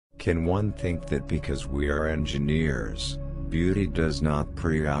Can one think that because we are engineers, beauty does not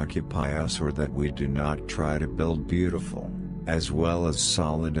preoccupy us, or that we do not try to build beautiful, as well as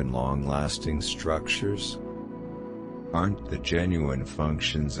solid and long-lasting structures? Aren't the genuine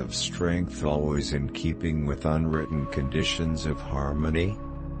functions of strength always in keeping with unwritten conditions of harmony?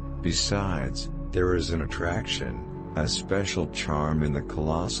 Besides, there is an attraction, a special charm in the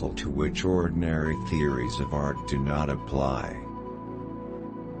colossal to which ordinary theories of art do not apply.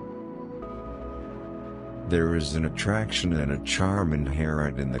 There is an attraction and a charm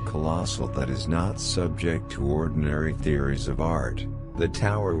inherent in the colossal that is not subject to ordinary theories of art. The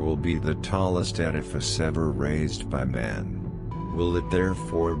tower will be the tallest edifice ever raised by man. Will it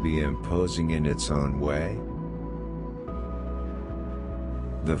therefore be imposing in its own way?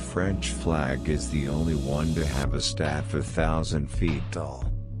 The French flag is the only one to have a staff 1,000 feet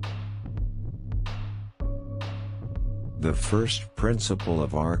tall. The first principle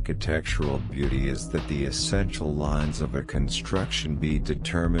of architectural beauty is that the essential lines of a construction be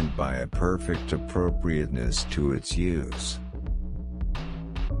determined by a perfect appropriateness to its use.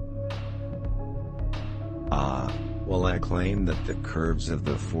 Well, I claim that the curves of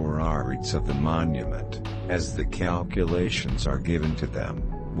the four arcs of the monument, as the calculations are given to them,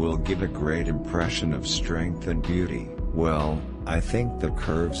 will give a great impression of strength and beauty. Well, I think the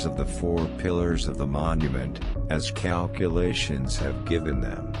curves of the four pillars of the monument, as calculations have given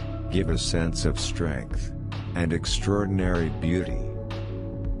them, give a sense of strength and extraordinary beauty.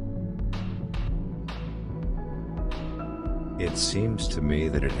 It seems to me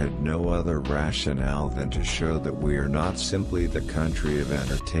that it had no other rationale than to show that we are not simply the country of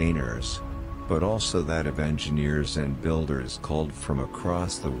entertainers, but also that of engineers and builders called from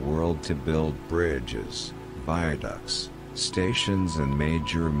across the world to build bridges, viaducts, stations and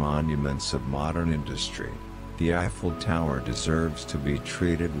major monuments of modern industry. The Eiffel Tower deserves to be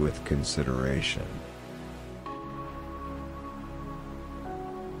treated with consideration.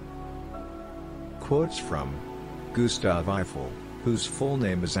 Quotes from Gustave Eiffel, whose full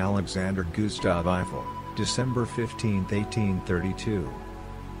name is Alexandre-Gustave Eiffel, December 15, 1832.